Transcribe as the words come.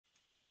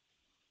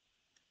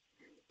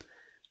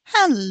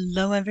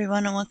Hello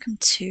everyone and welcome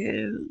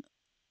to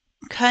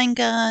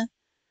Kainga,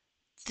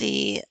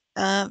 the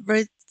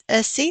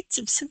Seeds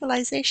of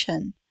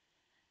Civilization,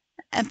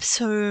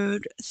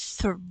 episode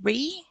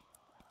 3.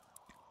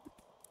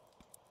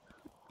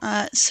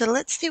 So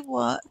let's see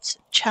what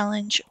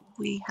challenge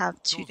we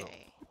have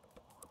today.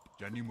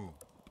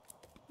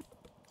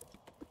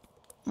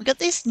 We got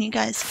these new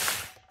guys.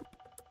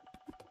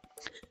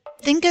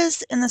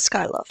 Thinkers in the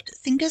Skyloft.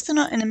 Thinkers are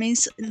not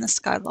enemies in the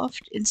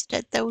Skyloft.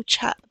 Instead, they will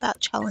chat about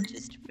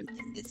challenges different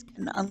thinkers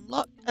can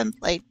unlock and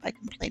play by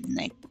completing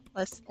their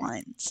quest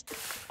lines.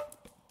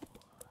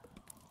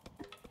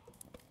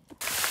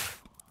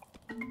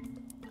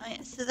 Oh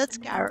yeah, so that's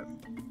Garum.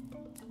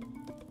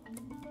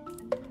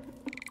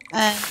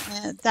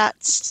 And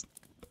that's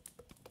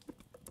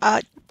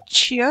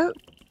Chio.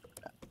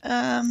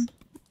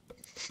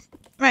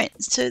 Right,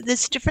 so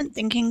there's different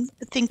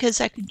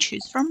thinkers I can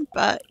choose from,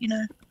 but you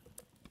know,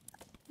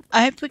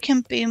 I hope we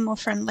can be more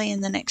friendly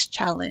in the next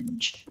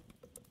challenge.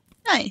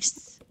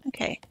 Nice.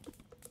 Okay.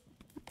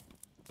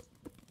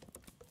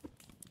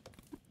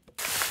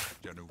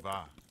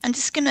 I'm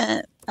just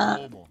gonna,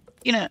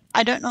 you know,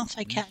 I don't know if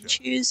I can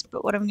choose,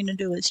 but what I'm gonna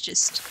do is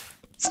just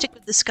stick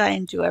with this guy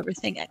and do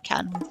everything I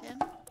can with him.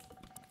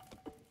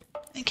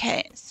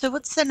 Okay, so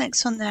what's the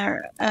next one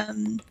there?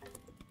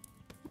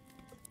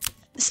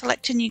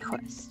 Select a new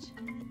quest.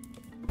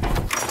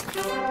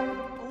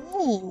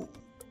 Ooh.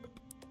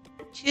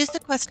 Choose the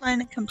quest line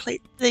and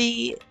complete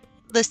the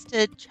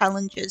listed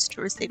challenges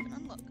to receive an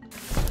unlock.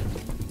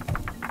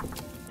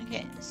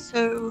 Okay,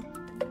 so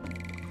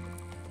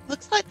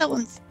looks like that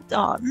one's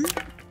done.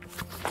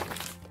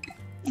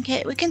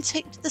 Okay, we can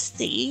take to the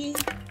sea,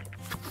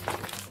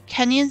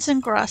 canyons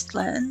and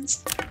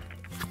grasslands,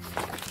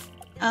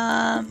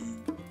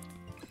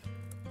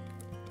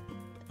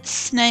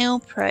 snail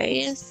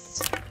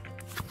praise,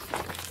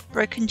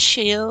 broken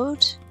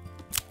shield.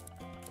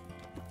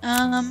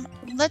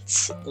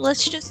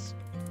 Let's just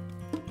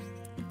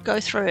go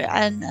through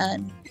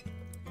and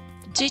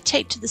do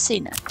take to the sea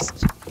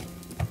next.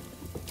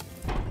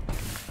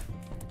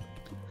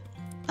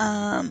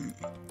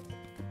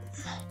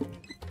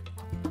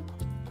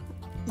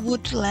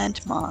 Wood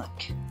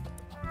landmark.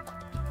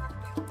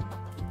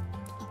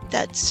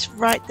 That's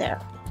right there.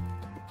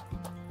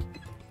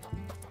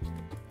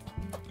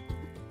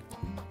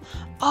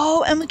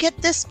 Oh, and we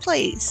get this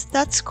place.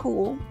 That's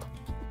cool.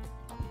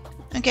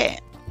 Okay,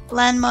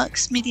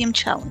 landmarks medium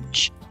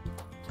challenge.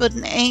 Build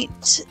 8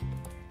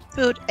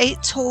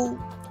 tall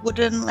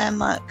wooden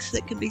landmarks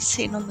that can be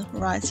seen on the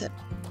horizon.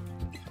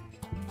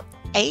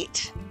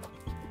 8?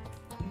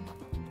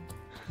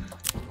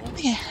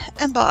 Okay,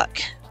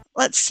 embark.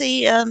 Let's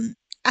see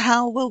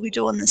how well we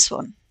do on this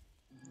one.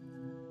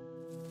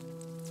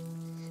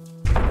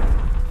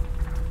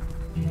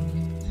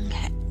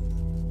 Okay.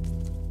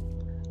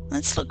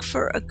 Let's look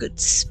for a good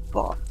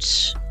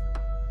spot.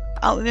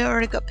 Oh, we've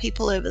already got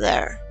people over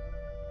there.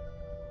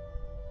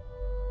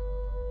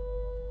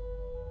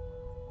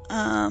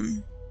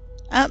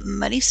 A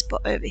muddy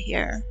spot over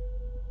here.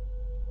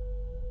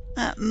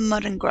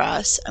 Mud and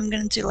grass. I'm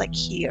gonna do like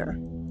here.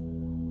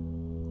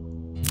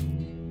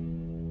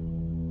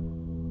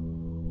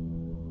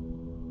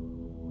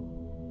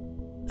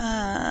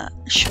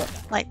 Sure,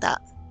 like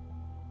that.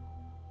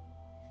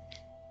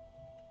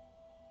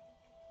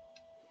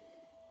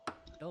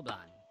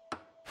 Doblan.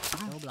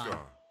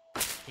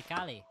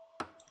 Tikali.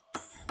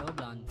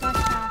 Doblan.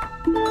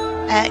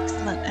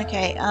 Excellent.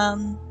 Okay.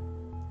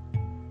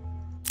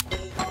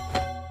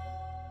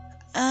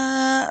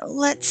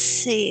 Let's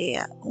see.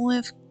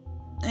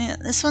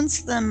 This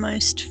one's the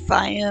most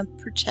fire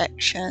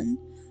protection.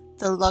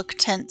 The log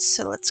tents.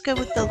 So let's go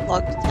with the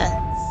log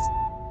tents.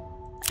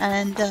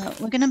 And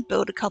we're gonna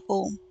build a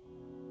couple.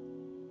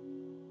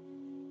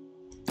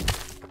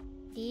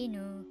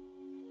 Dino.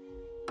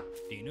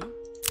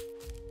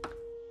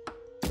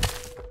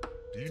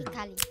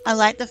 I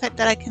like the fact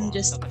that I can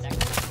just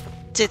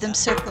do them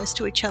so close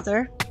to each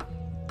other.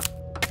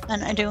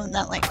 And I don't want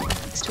that like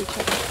next to each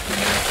other. I'm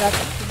gonna grab a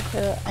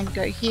thinker and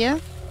go here.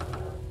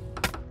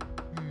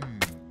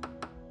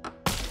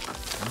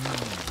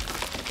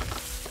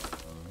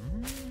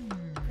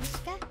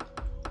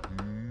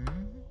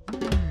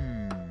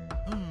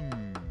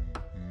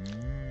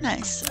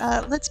 Nice.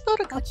 Let's build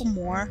a couple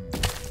more.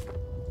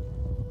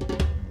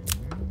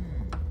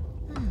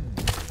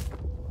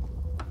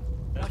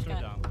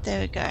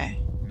 There we go.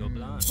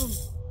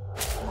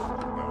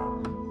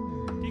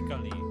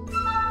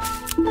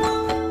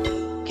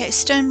 Okay,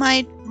 stone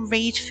mine,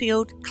 reed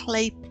field,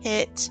 clay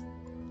pit.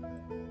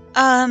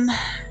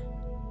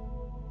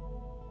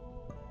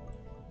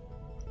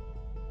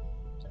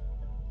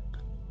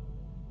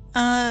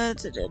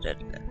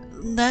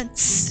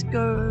 Let's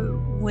go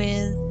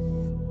with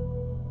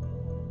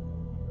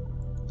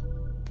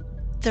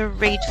the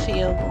reed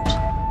field.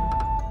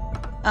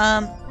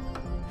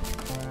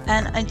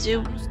 And I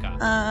do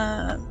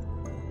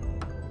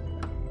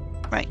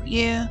right,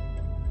 you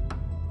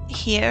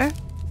here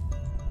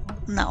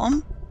on that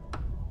one.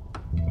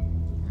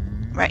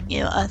 Right,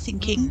 you are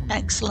thinking.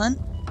 Excellent.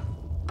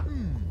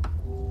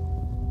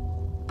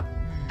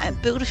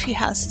 Build a few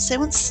houses. They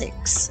want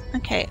 6.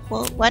 Okay,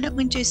 well, why don't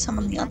we do some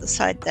on the other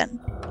side then?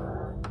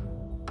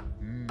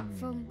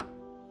 From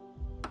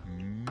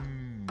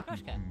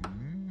Roshka.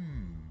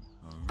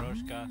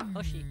 Roshka.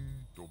 Hoshi.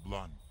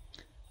 Doblan.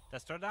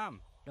 Testrodam.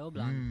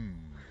 Doblan.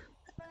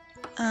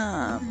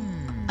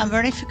 I've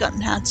already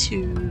forgotten how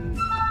to...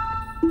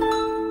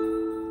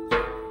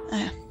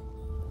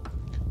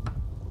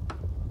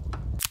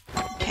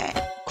 Okay,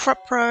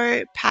 crop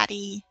row,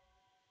 patty,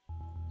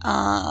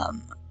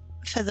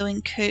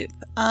 featherwing coop,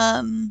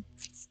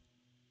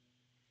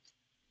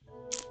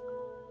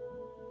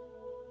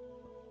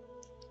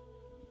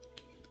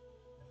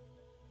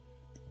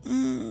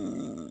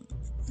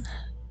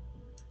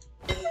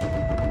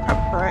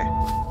 crop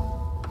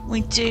row.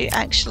 We do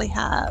actually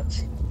have...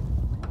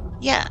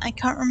 Yeah, I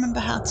can't remember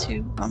how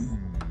to,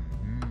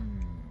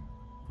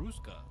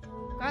 Ruska.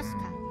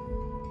 Groska.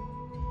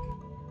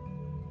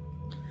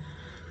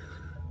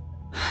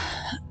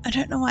 I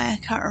don't know why I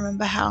can't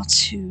remember how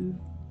to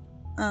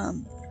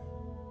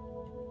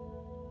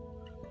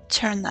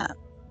turn that.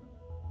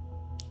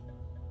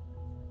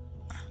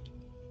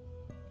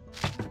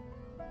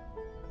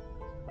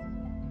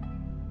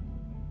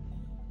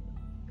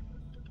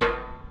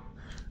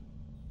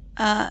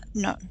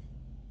 No.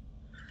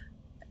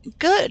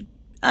 Good.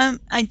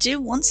 I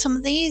do want some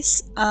of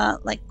these,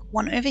 like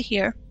one over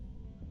here.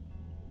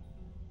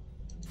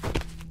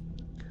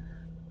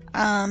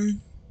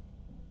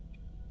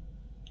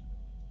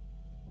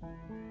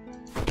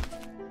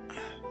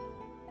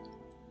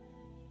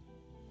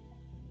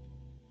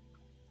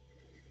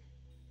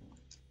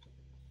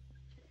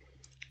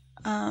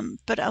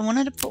 But I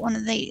wanted to put one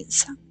of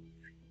these.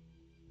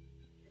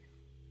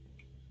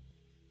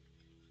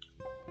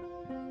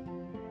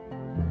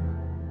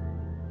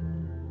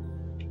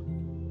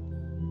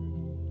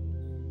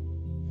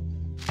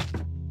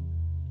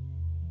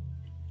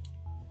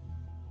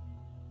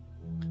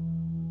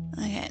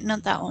 Okay,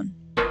 not that one.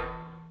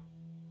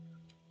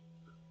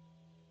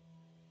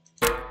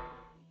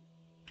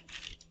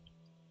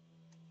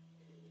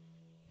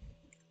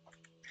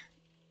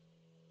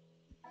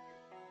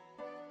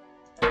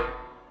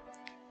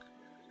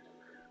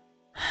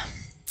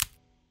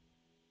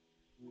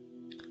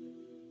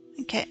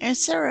 Okay,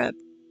 is there a...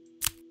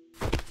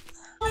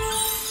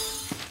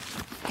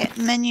 Okay,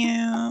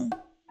 menu...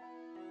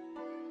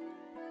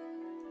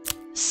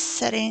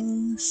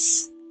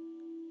 Settings...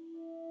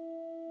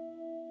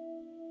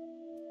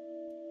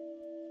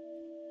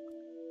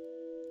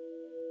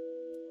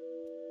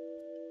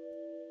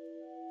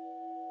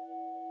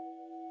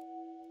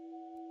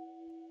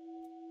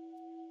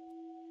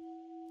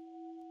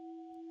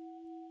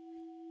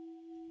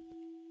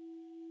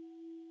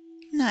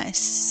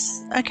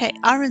 Nice. Okay,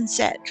 R and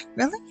Z.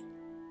 Really?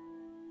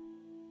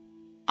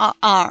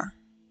 R.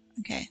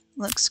 Okay,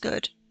 looks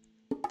good.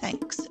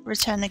 Thanks.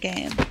 Return the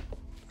game.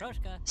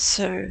 Roshka.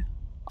 So,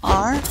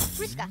 R.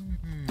 Friska.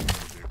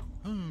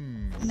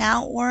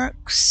 Now it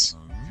works.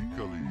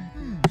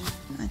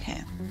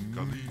 Okay.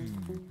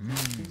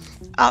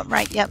 Oh,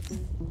 right, yep.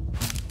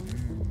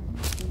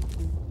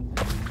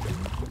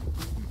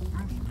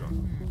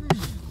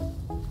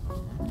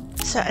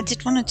 So I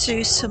did want to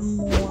do some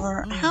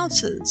more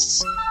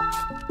houses.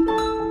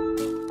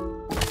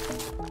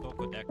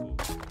 Tokodeku.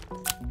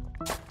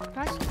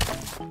 Groska.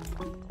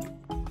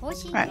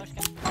 Hoshi. Right.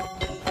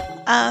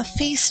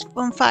 Feast,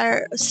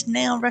 bonfire,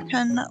 snail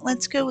reckon.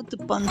 Let's go with the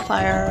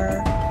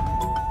bonfire.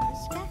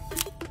 Friska.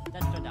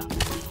 Testrodam.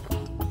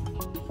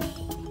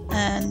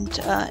 And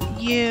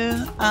you,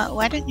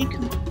 why don't you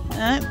come?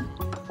 I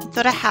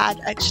thought I had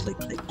actually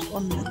clicked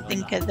on the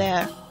thinker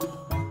there.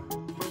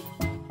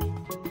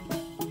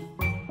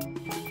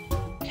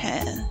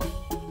 Okay.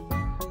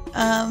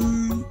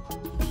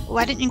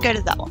 Why didn't you go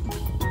to that one?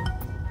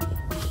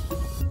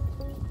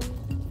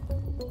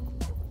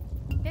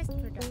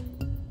 Testrodam.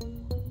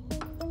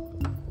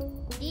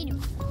 Dinu.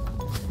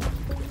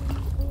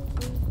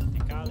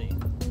 Ikali.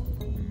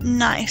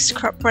 Nice,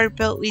 crop road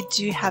built. We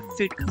do have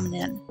food coming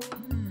in.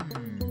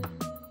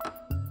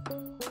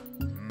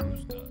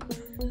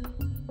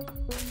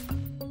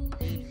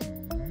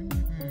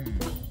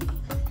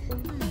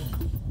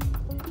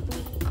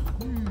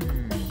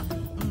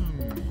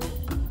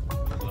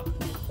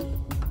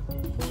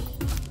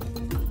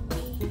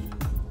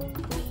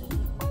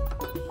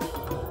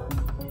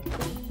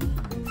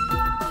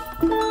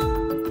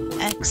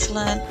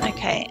 Excellent.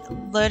 Okay,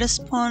 Lotus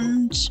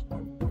Pond,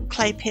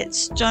 Clay Pit,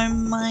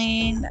 Stone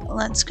Mine.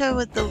 Let's go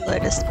with the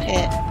Lotus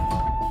Pit.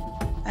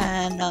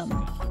 And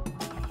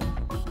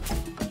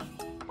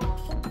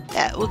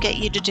yeah, we'll get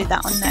you to do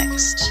that one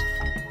next.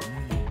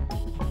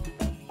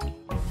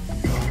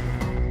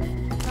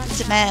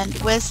 Demand.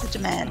 Where's the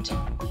demand?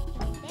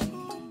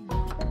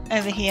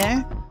 Over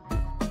here.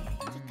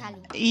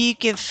 Tikali. You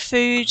give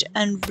food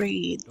and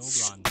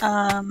reeds.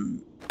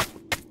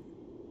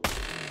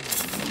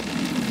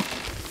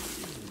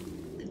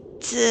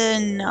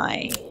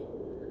 Deny.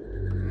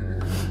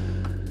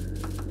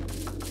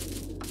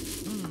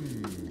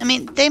 I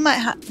mean, they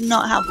might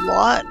not have a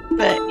lot,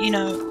 but you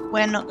know,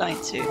 we're not going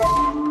to.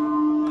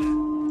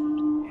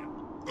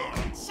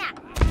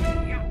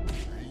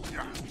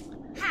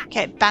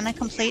 Okay, banner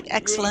complete.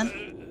 Excellent.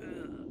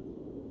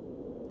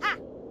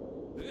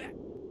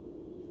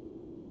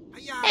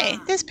 Hey,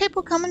 there's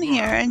people coming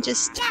here and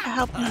just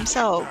helping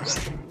themselves.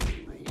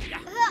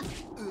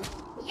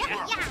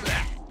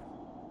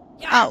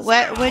 Oh,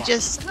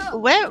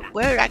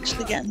 we're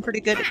actually getting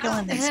pretty good at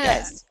killing these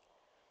guys.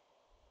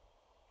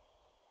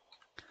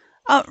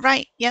 Oh,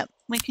 right, yep,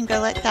 we can go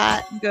like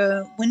that and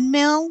go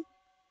windmill.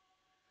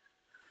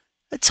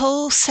 A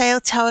tall sail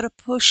tower to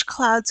push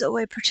clouds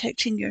away,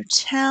 protecting your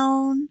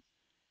town.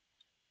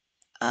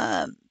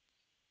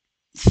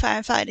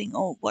 Firefighting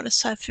or water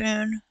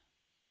siphon.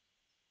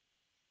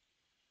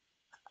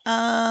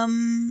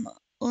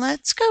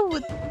 Let's go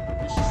with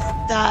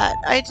that.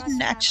 I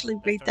didn't actually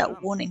read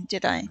that warning,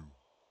 did I?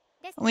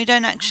 We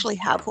don't actually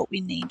have what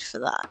we need for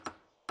that.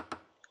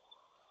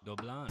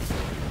 Doblan.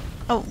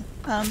 Oh,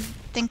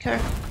 thinker.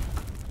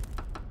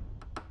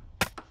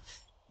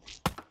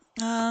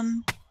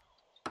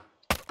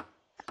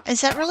 Is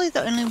that really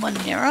the only one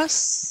near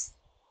us?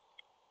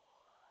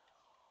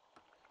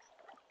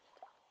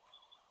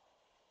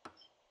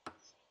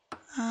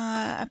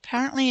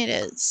 Apparently it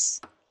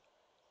is.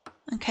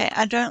 Okay,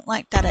 I don't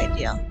like that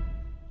idea.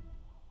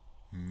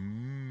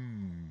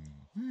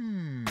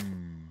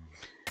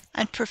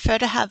 I'd prefer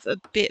to have a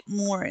bit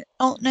more.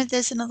 Oh, no,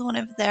 there's another one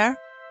over there.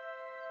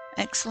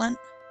 Excellent.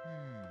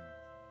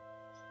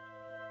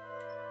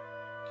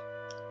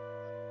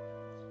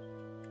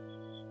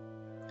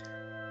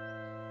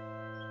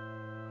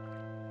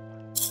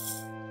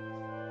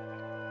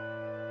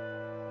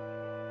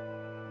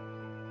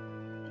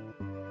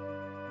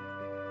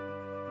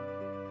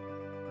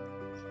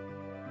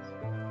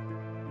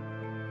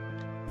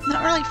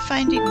 Not really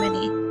finding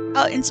many.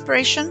 Oh,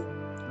 inspiration.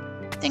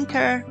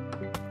 Thinker.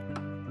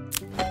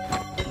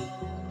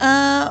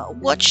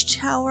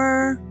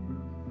 Watchtower.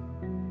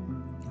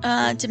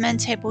 Demand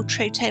table,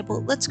 trade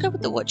table. Let's go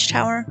with the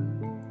watchtower.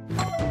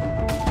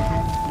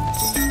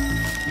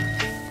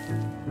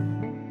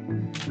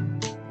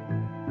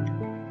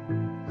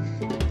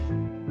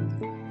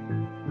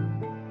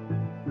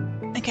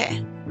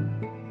 Okay.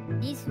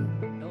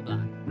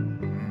 Doblan.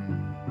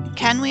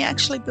 Can we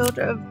actually build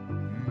a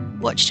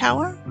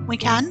watchtower? We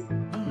can.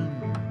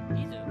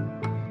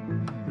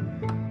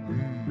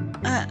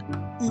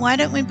 Why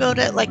don't we build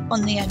it like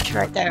on the edge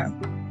right there?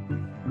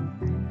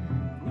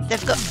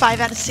 They've got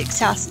 5 out of 6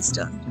 houses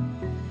done.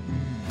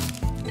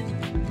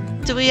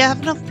 Do we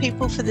have enough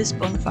people for this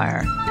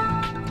bonfire?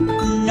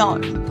 No.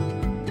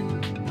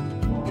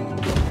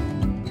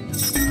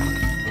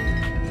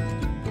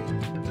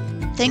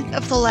 Think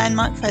of the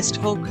landmark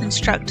festival.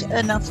 Construct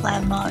enough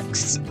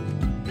landmarks.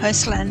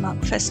 Host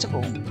landmark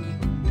festival.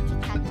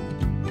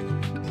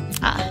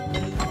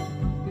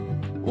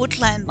 Wood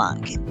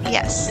landmark.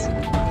 Yes.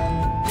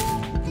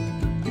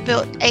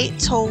 Built 8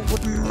 tall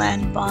wooden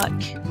landmark.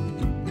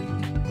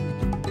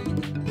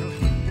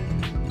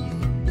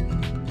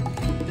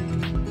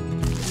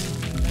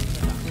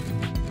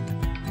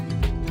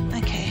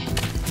 Okay.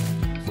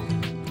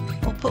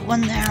 We'll put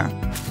one there.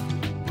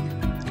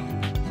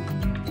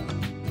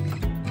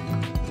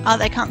 Oh,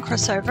 they can't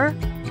cross over?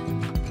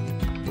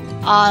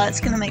 Oh,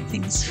 that's gonna make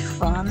things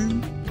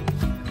fun.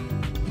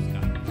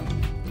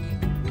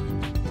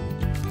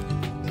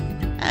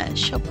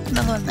 She'll put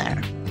another one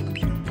there.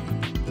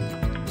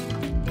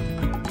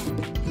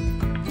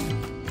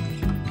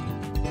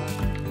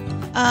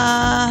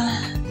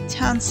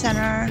 Town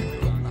center.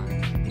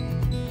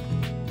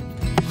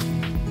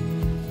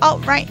 Oh,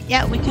 right,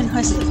 yeah, we can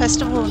host the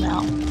festival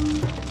now.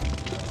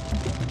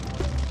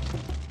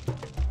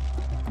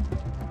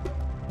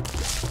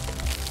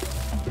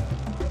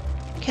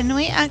 Can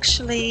we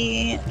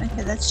actually...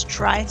 Okay, that's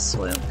dry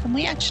soil. Can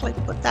we actually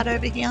put that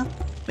over here?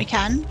 We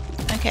can?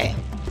 Okay.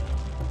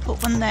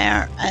 Put one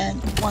there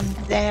and one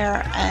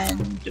there,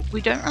 and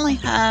we don't really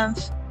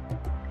have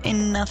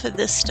enough of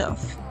this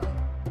stuff.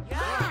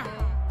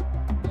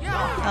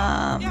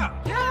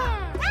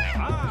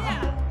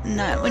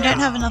 No, we don't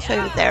have enough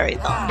over there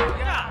either.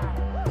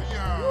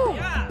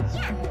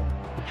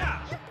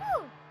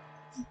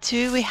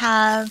 Do we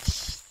have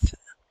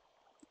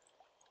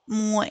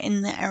more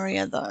in the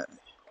area though?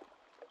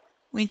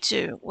 We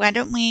do. Why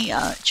don't we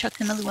chuck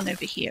another one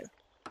over here?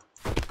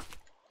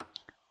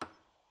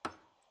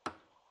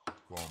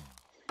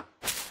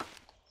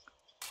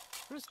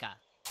 Ruska.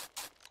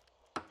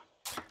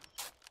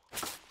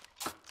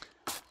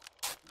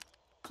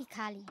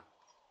 Tikali.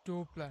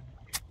 Doblan.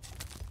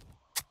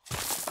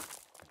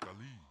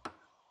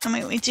 I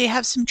mean, we do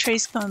have some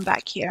trees coming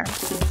back here.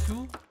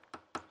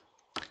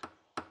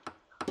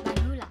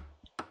 Manula.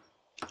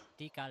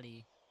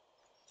 Tikali.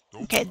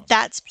 Okay,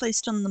 that's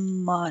placed on the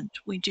mud.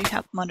 We do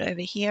have mud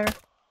over here.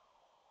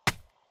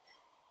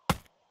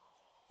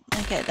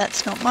 Okay,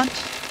 that's not mud.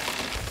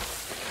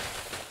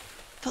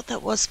 Thought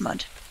that was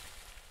mud.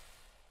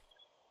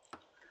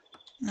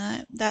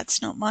 No,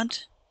 that's not mud.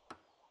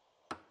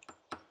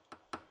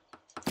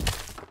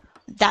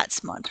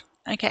 That's mud.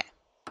 Okay.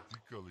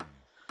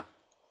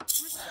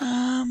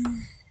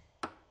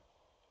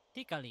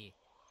 Tikali.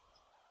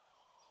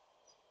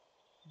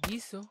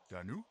 Giso.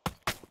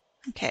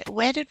 Okay,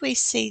 where did we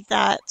see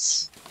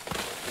that?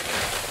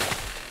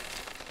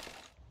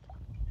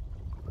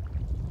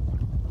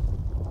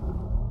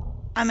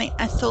 I mean,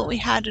 I thought we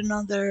had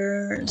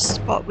another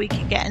spot we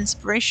could get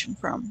inspiration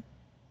from.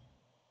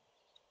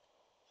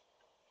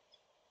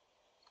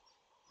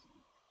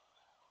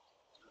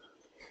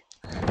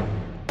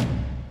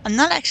 I'm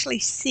not actually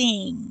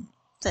seeing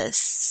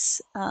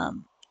this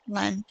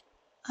land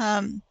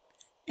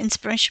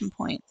inspiration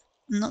point.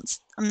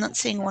 I'm not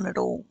seeing one at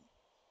all.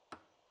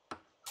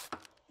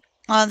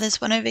 Oh,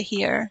 there's one over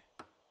here.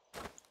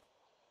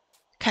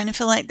 Kind of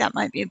feel like that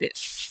might be a bit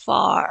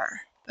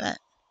far, but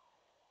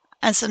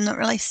as I'm not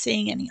really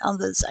seeing any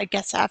others, I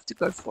guess I have to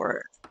go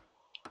for it.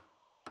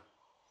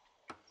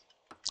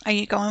 Are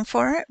you going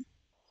for it?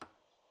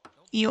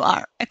 You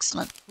are.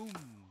 Excellent.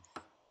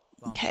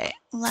 Okay,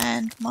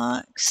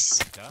 landmarks.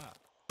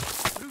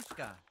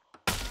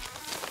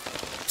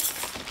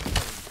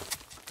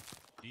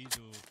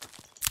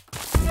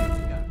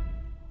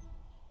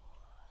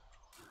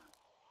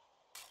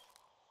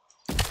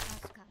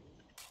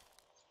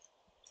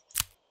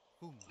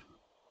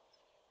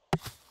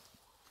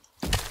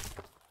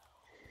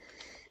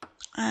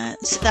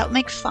 So that would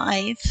make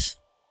 5.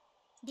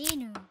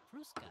 Dinu.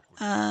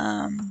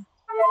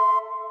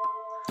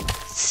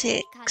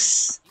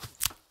 6.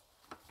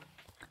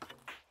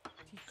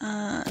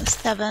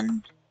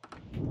 7.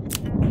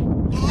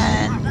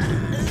 And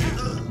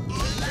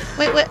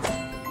wait.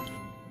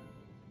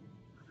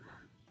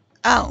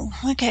 Oh,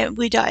 okay,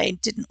 we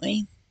died, didn't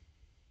we?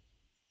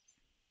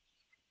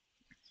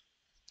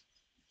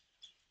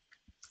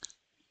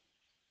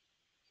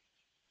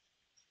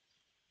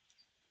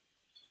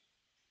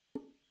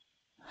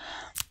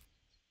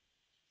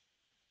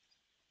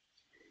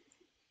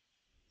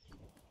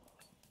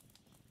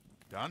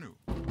 Danu.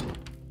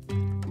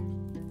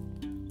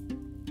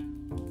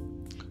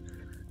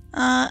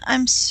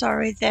 I'm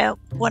sorry there,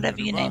 whatever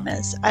your name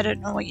is. I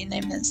don't know what your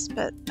name is,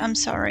 but I'm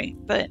sorry.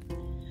 But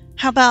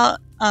how about,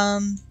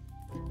 I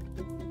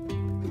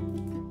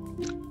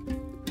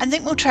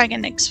think we'll try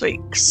again next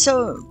week.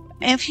 So,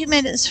 if you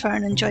made it this far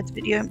and enjoyed the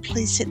video,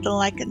 please hit the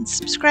like and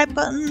subscribe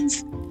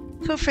buttons.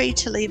 Feel free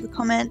to leave a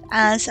comment,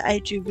 as I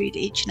do read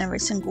each and every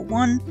single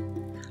one.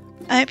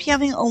 I hope you're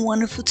having a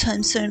wonderful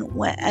time soon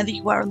wherever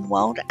you are in the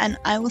world, and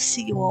I will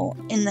see you all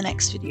in the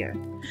next video.